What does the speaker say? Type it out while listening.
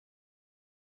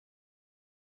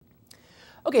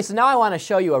Okay, so now I want to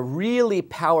show you a really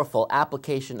powerful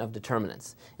application of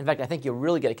determinants. In fact, I think you'll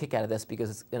really get a kick out of this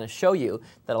because it's going to show you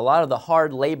that a lot of the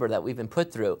hard labor that we've been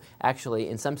put through actually,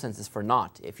 in some sense, is for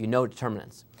naught if you know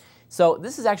determinants. So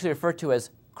this is actually referred to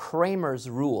as Cramer's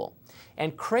rule.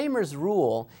 And Cramer's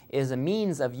rule is a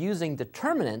means of using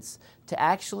determinants to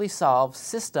actually solve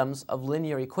systems of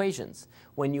linear equations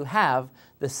when you have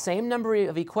the same number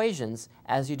of equations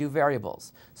as you do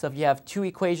variables. So if you have 2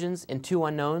 equations and 2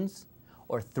 unknowns,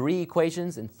 or 3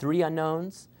 equations and 3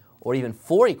 unknowns, or even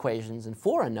 4 equations and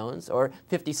 4 unknowns, or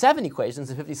 57 equations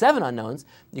and 57 unknowns,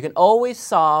 you can always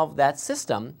solve that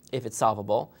system, if it's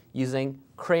solvable, using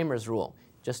Cramer's rule.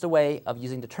 Just a way of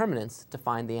using determinants to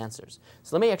find the answers.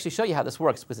 So let me actually show you how this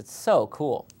works because it's so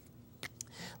cool.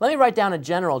 Let me write down a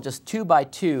general just 2 by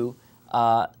 2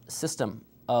 system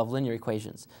of linear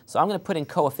equations. So I'm going to put in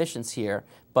coefficients here,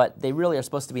 but they really are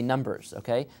supposed to be numbers,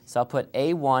 okay? So I'll put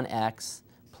a1x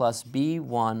plus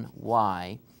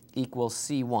b1y equals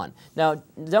c1. Now,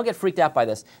 don't get freaked out by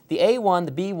this. The a1,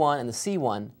 the b1, and the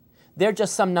c1, they're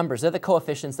just some numbers. They're the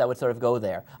coefficients that would sort of go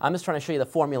there. I'm just trying to show you the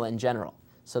formula in general.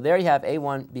 So there you have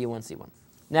a1, b1, c1.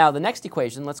 Now, the next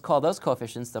equation, let's call those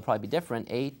coefficients. They'll probably be different.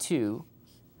 a2x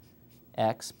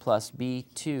plus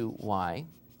b2y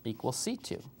equals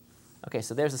c2. Okay,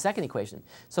 so there's the second equation.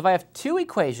 So if I have 2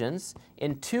 equations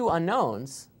in 2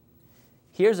 unknowns,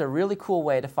 here's a really cool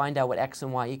way to find out what x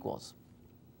and y equals.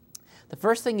 The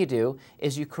first thing you do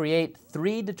is you create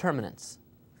 3 determinants.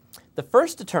 The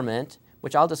first determinant,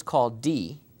 which I'll just call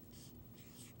d,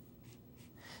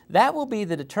 that will be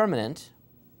the determinant,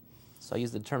 so I'll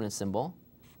use the determinant symbol,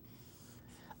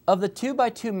 of the 2 by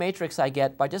 2 matrix I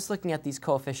get by just looking at these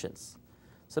coefficients.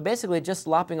 So basically just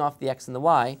lopping off the x and the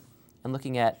y and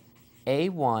looking at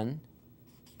a1,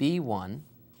 b1,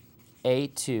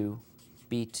 a2,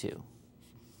 b2.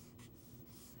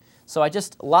 So I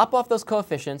just lop off those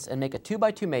coefficients and make a 2 by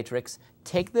 2 matrix,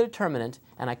 take the determinant,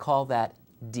 and I call that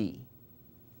D.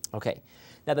 Okay.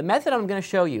 Now the method I'm going to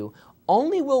show you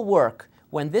only will work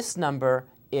when this number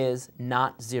is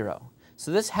not 0.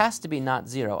 So this has to be not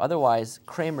 0, otherwise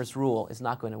Cramer's rule is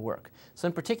not going to work. So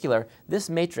in particular, this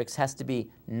matrix has to be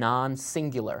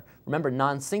non-singular. Remember,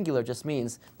 non-singular just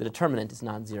means the determinant is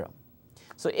not 0.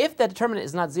 So if that determinant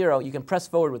is not 0, you can press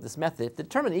forward with this method. If the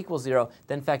determinant equals 0,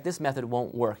 then in fact this method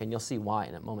won't work, and you'll see why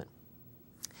in a moment.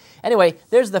 Anyway,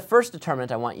 there's the first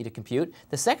determinant I want you to compute.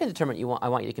 The second determinant I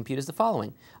want you to compute is the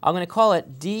following. I'm going to call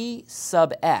it d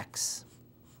sub x.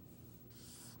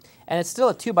 And it's still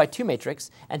a 2 by 2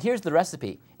 matrix, and here's the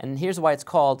recipe, and here's why it's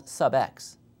called sub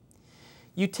x.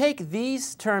 You take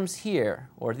these terms here,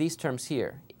 or these terms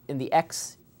here, in the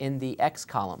x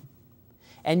column,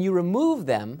 and you remove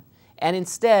them, and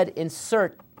instead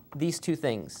insert these 2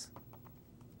 things.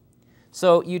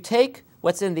 So you take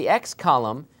what's in the x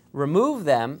column, remove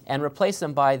them, and replace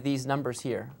them by these numbers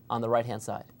here on the right-hand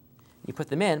side. You put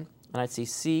them in, and I'd see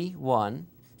c1,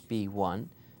 b1,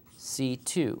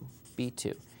 c2,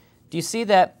 b2. Do you see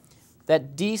that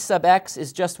d sub x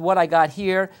is just what I got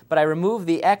here, but I remove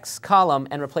the x column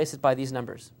and replace it by these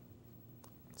numbers?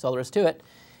 That's all there is to it.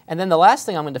 And then the last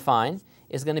thing I'm going to define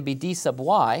is going to be d sub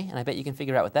y, and I bet you can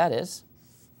figure out what that is.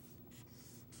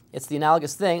 It's the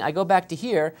analogous thing. I go back to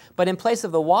here, but in place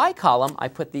of the y column, I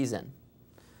put these in.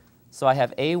 So I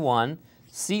have a1,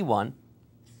 c1,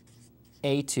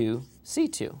 a2,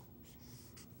 c2.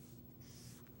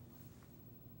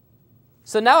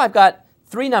 So now I've got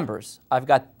 3 numbers. I've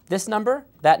got this number,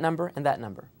 and that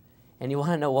number. And you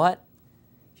want to know what?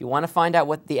 If you want to find out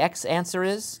what the x answer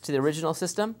is to the original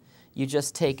system, you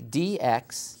just take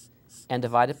dx and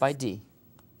divide it by d.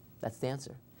 That's the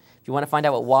answer. If you want to find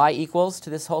out what y equals to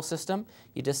this whole system,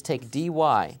 you just take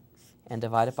dy and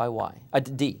divide it by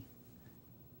d.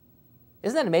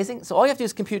 Isn't that amazing? So all you have to do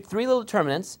is compute 3 little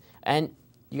determinants, and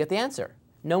you get the answer.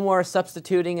 No more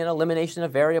substituting and elimination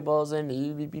of variables and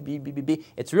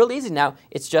It's real easy now.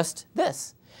 It's just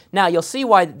this. Now, you'll see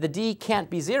why the d can't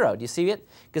be 0. Do you see it?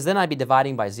 Because then I'd be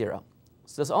dividing by 0.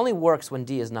 So this only works when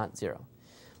d is not 0.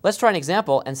 Let's try an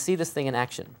example and see this thing in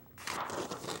action.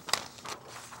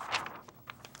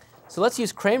 So let's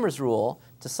use Cramer's rule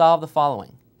to solve the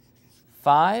following.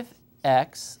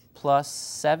 5x plus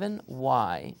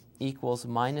 7y equals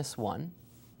minus 1.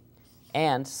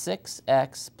 And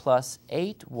 6x plus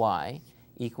 8y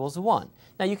equals 1.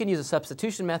 Now you can use a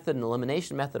substitution method, an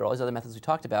elimination method, or all these other methods we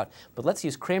talked about, but let's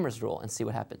use Cramer's rule and see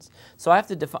what happens. So I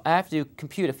have to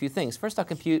compute a few things. First I'll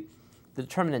compute the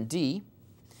determinant d.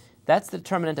 That's the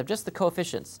determinant of just the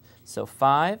coefficients. So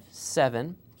 5,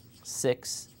 7,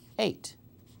 6, 8.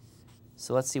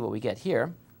 So let's see what we get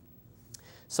here.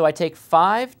 So I take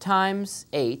 5 times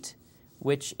 8,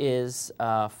 which is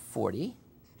 40.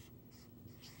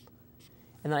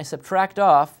 and then I subtract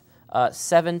off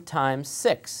 7 times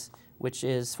 6, which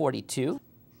is 42.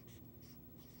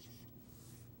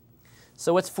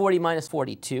 So what's 40 minus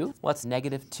 42? Well, it's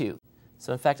negative 2.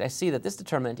 So in fact, I see that this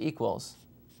determinant equals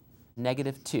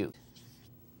negative 2.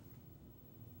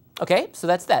 Okay, so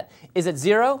that's that. Is it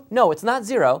 0? No, it's not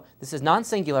 0. This is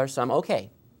non-singular, so I'm okay.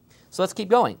 So let's keep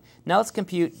going. Now let's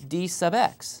compute d sub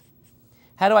x.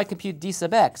 How do I compute d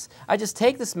sub x? I just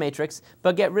take this matrix,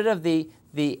 but get rid of the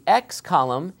x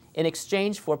column in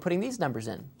exchange for putting these numbers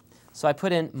in. So I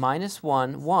put in minus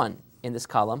 1, 1 in this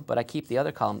column, but I keep the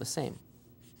other column the same.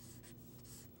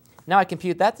 Now I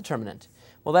compute that determinant.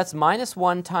 Well, that's minus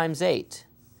 1 times 8.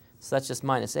 So that's just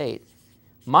minus 8.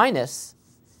 Minus,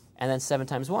 and then 7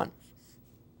 times 1.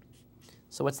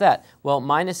 So what's that? Well,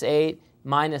 minus 8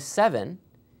 minus 7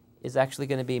 is actually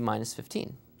going to be minus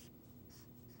 15.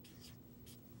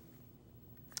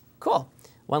 Cool.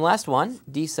 One last one,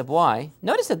 d sub y.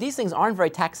 Notice that these things aren't very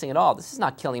taxing at all. This is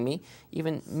not killing me.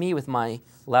 Even me with my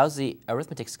lousy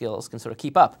arithmetic skills can sort of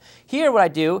keep up. Here what I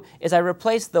do is I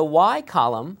replace the y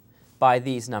column by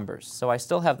these numbers. So I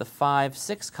still have the 5,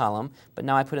 6 column, but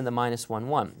now I put in the minus 1,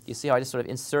 1. You see how I just sort of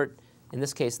insert, in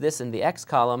this case, this in the x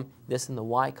column, this in the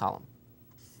y column.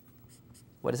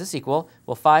 What does this equal?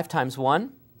 Well, 5 times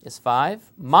 1 is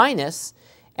 5, minus,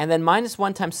 and then minus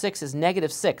 1 times 6 is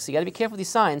negative 6. So you've got to be careful with these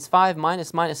signs. 5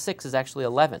 minus minus 6 is actually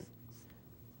 11,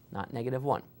 not negative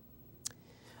 1.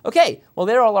 Okay, well,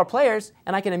 there are all our players,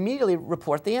 and I can immediately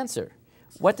report the answer.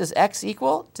 What does x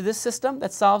equal to this system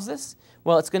that solves this?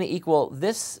 Well, it's going to equal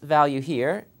this value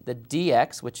here, the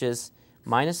dx, which is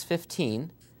minus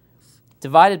 15,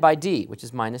 divided by d, which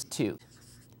is minus 2.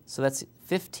 So that's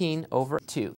 15 over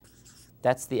 2.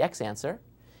 That's the x answer.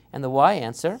 And the y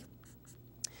answer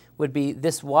would be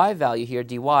this y value here,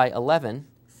 dy, 11,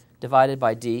 divided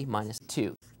by d minus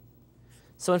 2.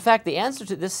 So in fact, the answer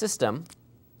to this system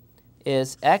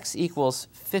is x equals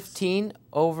 15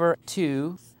 over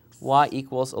 2, y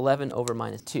equals 11 over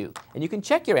minus 2. And you can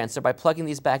check your answer by plugging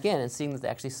these back in and seeing that they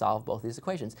actually solve both these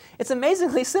equations. It's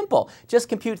amazingly simple. Just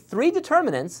compute 3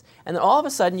 determinants, and then all of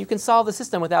a sudden you can solve the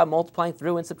system without multiplying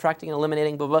through and subtracting and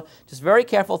eliminating, blah, blah. Just very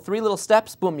careful, 3 little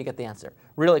steps, boom, you get the answer.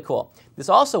 Really cool. This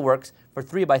also works for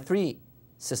 3 by 3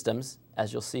 systems,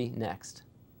 as you'll see next.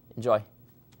 Enjoy.